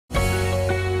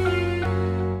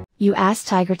You ask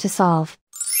Tiger to solve.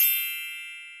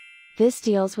 This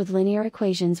deals with linear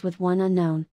equations with one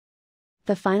unknown.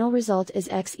 The final result is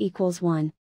x equals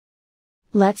 1.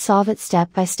 Let's solve it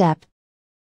step by step.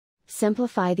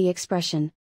 Simplify the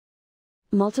expression.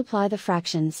 Multiply the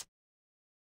fractions.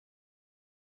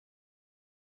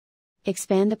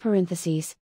 Expand the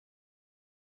parentheses.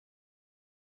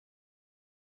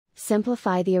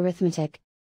 Simplify the arithmetic.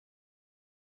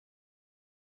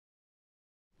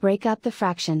 Break up the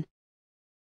fraction.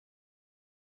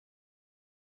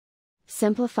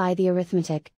 Simplify the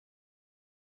arithmetic.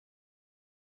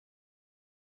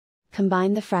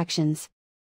 Combine the fractions.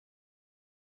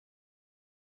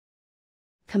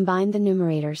 Combine the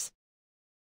numerators.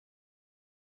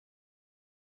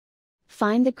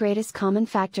 Find the greatest common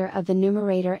factor of the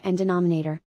numerator and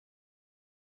denominator.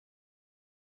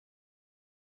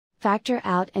 Factor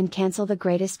out and cancel the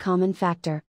greatest common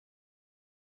factor.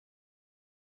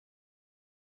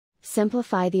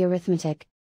 Simplify the arithmetic.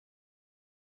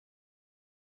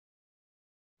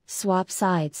 Swap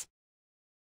sides.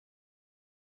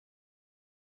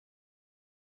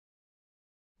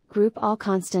 Group all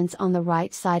constants on the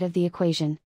right side of the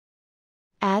equation.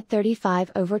 Add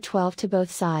 35/12 to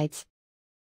both sides.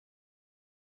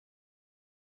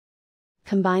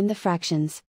 Combine the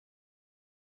fractions.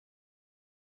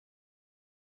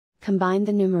 Combine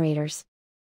the numerators.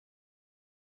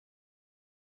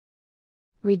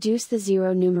 Reduce the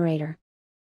zero numerator.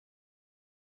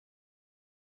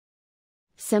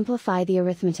 Simplify the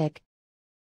arithmetic.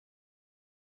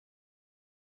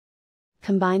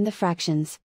 Combine the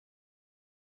fractions.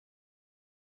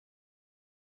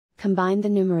 Combine the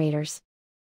numerators.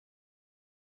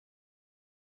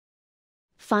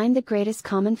 Find the greatest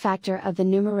common factor of the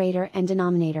numerator and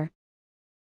denominator.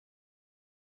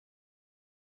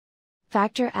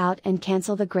 Factor out and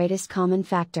cancel the greatest common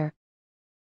factor.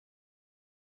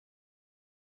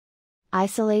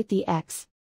 Isolate the x.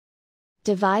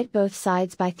 Divide both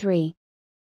sides by 3.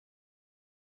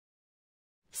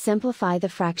 Simplify the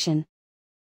fraction.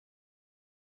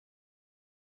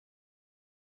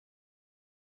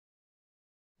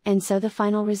 And so the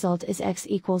final result is x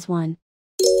equals 1.